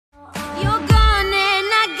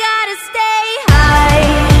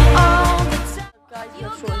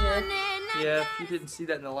yeah, if you didn't see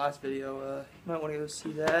that in the last video, you might want to go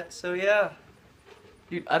see that. So yeah,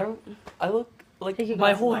 dude, I look like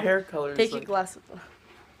my whole hair color is Take your like, glasses off.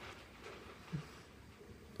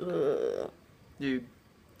 dude.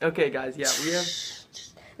 Okay, guys, yeah, we have.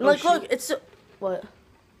 And like, look, it's so, what?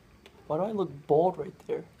 Why do I look bald right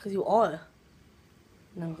there? Because you are.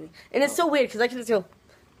 No, and it's so weird because I can just go,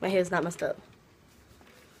 my hair's not messed up.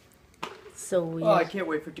 So weird. Oh, I can't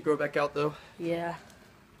wait for it to grow back out though. Yeah.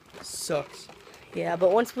 Sucks. Yeah,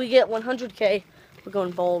 but once we get 100K, we're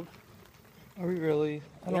going bald. Are we really?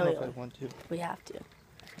 I don't Yeah, know we if I are. want to. We have to.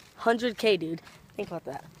 100K, dude. Think about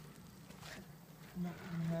that. Not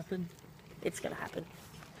gonna happen. It's gonna happen.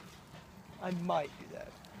 I might do that.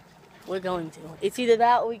 We're going to. It's either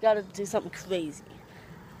that or we gotta do something crazy.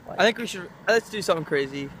 Like, I think we should. Let's do something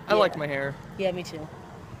crazy. I Yeah. like my hair. Yeah, me too.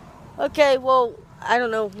 Okay, well, I don't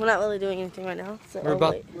know. We're not really doing anything right now. So We're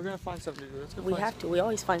wait. gonna find something to do. Let's go. We find have to. We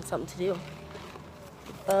always find something to do.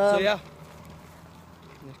 So yeah.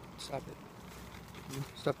 Stop it.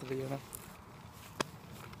 Stop the video now.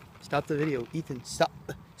 Stop the video, Ethan. Stop.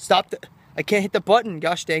 Stop the. I can't hit the button.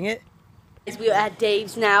 Gosh dang it. We are at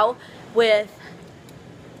Dave's now with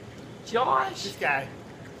Josh. This guy.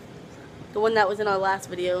 the one that was in our last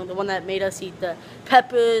video, the one that made us eat the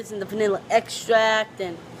peppers and the vanilla extract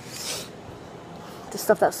and the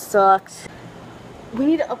stuff that sucks. We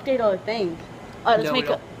need to update our thing. All right, let's No, we make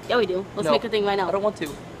a. don't. Yeah, we do. Let's No, make a thing right now. I don't want to.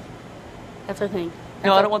 That's our thing.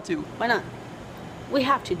 No, I don't want to. Why not? We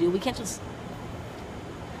have to, dude. We can't just.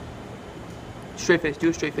 Straight face. Do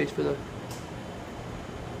a straight face for the.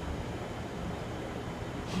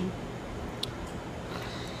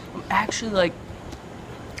 I'm actually like.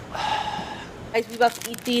 Guys, we about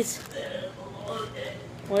to eat these.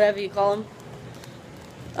 Whatever you call them.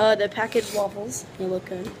 The packaged waffles. They look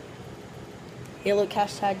good. They look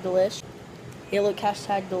hashtag delish. They look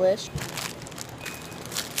hashtag delish.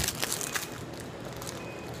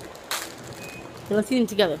 Okay, let's eat them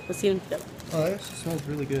together. Let's eat them together. Oh, that actually smells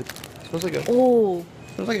really good. It smells like a. Oh,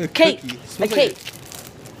 Smells like a cake. cookie. It A smells cake.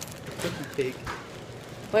 like a cookie cake.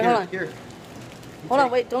 Wait, Here, hold on. Here. Hold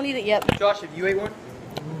on, wait. Don't eat it yet. Josh, have you ate one?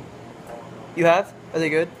 You have? Are they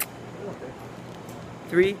good?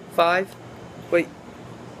 3, 5. Wait.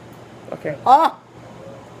 Okay. Ah!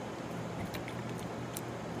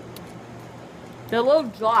 They're a little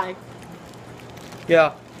dry,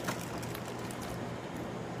 Yeah.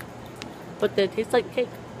 but they taste like cake.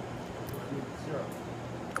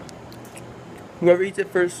 Whoever eats it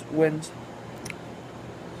first wins.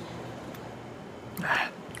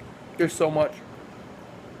 There's so much.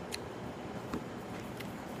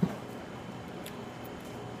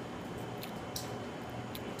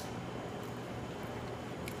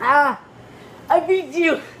 Ah! I beat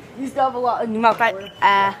you! You still have a lot in your mouth, right?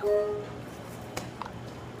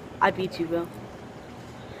 I beat you, bro.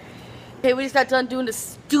 Okay, we just got done doing the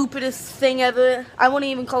stupidest thing ever. I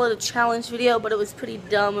wouldn't even call it a challenge video, but it was pretty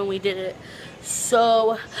dumb and we did it.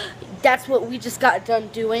 So, that's what we just got done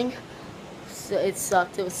doing. So, it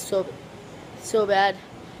sucked. It was so bad.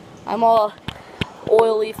 I'm all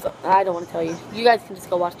oily. I don't want to tell you. You guys can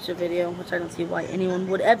just go watch the video, which I don't see why anyone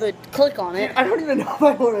would ever click on it. I don't even know if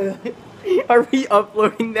I want to. Are we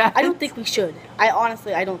uploading that? I don't think we should. I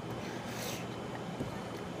don't.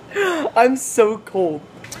 I'm so cold.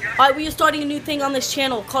 Alright, we are starting a new thing on this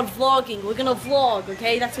channel called vlogging. We're gonna vlog,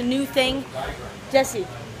 okay? That's a new thing. Jesse,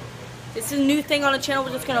 this is a new thing on the channel.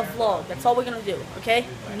 We're just gonna vlog. That's all we're gonna do, okay?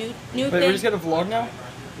 New Wait, thing. we're just gonna vlog now?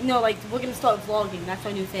 No, like we're gonna start vlogging. That's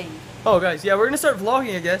our new thing. Oh, guys, yeah, we're gonna start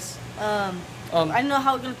vlogging, I guess. I don't know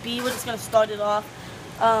how it's gonna be. We're just gonna start it off.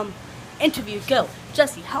 Interview, go.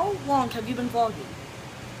 Jesse, how long have you been vlogging?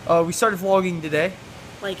 We started vlogging today.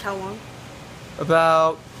 Like how long?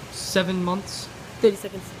 About 7 months. 30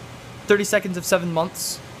 seconds. 30 seconds of 7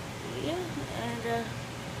 months. Yeah, and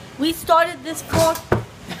we started this vlog.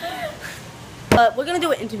 We're gonna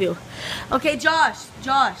do an interview. Okay, Josh.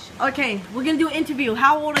 Okay, we're gonna do an interview.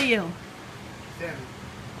 How old are you? 7.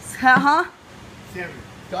 Huh? 7.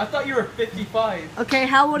 I thought you were 55. Okay,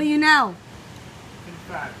 how old are you now?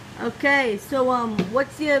 55. Okay, so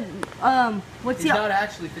what's your He's not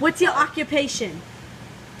actually 55. what's your occupation?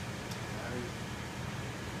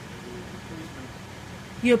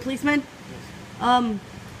 You're a policeman? Yes.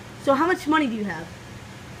 So how much money do you have?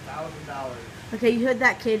 $1,000. Okay, you heard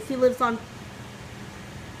that, kids. He lives on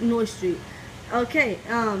North Street. Okay,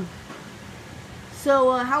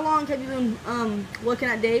 so how long have you been working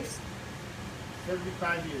at Dave's?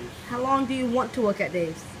 75 years. How long do you want to work at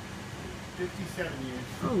Dave's? 57 years.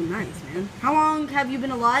 Oh, nice, man. How long have you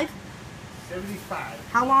been alive? 75.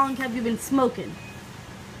 How long have you been smoking?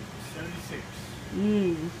 76.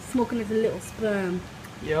 Smoking as a little sperm.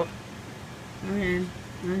 Yep. Okay,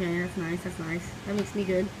 that's nice, That makes me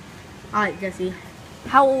good. Alright, Jesse.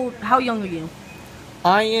 How young are you?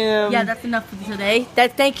 I am... Yeah, that's enough for today.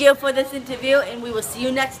 Thank you for this interview, and we will see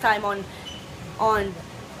you next time on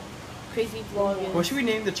Crazy Vloggers. What should we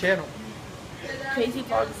name the channel? Crazy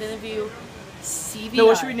Vloggers interview CVI. No,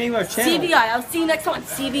 what should we name our channel? CVI. I'll see you next time on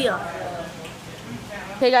CVI.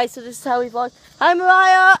 Hey guys, so this is how we vlog. Hi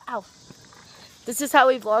Mariah! Ow. This is how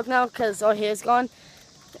we vlog now because our hair's gone.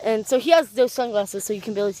 And so he has those sunglasses so you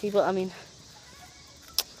can barely see, but I mean,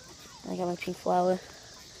 I got my pink flower.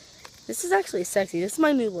 This is actually sexy. This is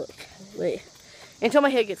my new look. Wait. Until my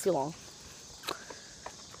hair gets too long.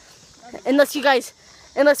 Unless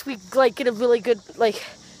we like get a really good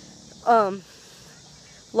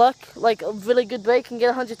luck, like a really good break and get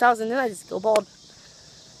 100,000, then I just go bald.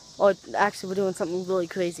 Or actually we're doing something really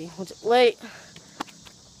crazy. Wait.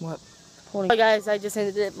 What? Hi guys, I just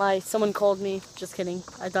ended it. Someone called me. Just kidding.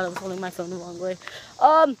 I thought I was holding my phone the wrong way.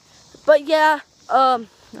 But yeah, I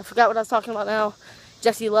forgot what I was talking about now.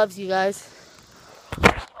 Jesse loves you guys.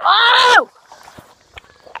 Oh!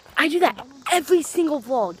 I do that every single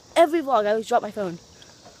vlog. Every vlog, I always drop my phone.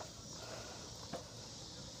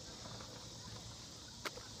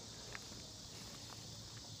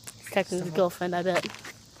 He's texting his girlfriend, I bet.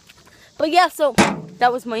 But yeah, so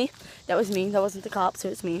that was me. That was me. That wasn't the cop, so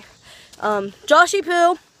it's me. Joshy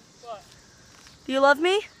Poo. What? Do you love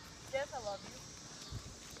me? Yes, I love you.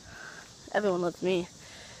 Everyone loves me.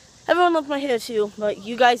 Everyone loves my hair too, but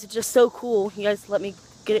you guys are just so cool. You guys let me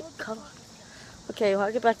get it cut off. Okay, well,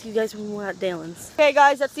 I'll get back to you guys when we're at Dalen's. Okay,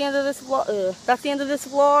 guys, that's the end of this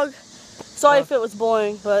vlog. Sorry if it was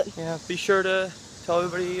boring, but yeah, be sure to tell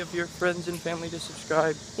everybody of your friends and family to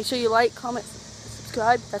subscribe. Make sure you like, comment,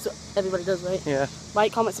 subscribe. That's what everybody does, right? Yeah.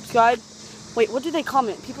 Like, comment, subscribe. Wait, what do they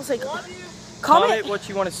comment? People say comment what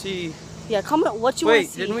you want to see. Yeah, comment what you want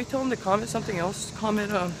to see. Wait, didn't we tell them to comment something else?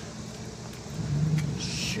 Comment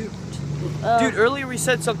shoot. Dude, earlier we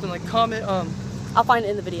said something like comment I'll find it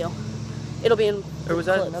in the video. It'll be in. Or was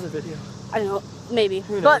that another video? I don't know, maybe.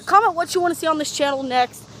 Who knows? But comment what you want to see on this channel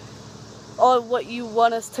next, or what you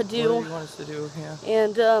want us to do. What you want us to do, yeah.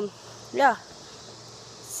 And yeah.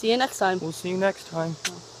 See you next time. We'll see you next time.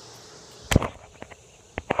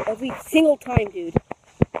 Every single time, dude.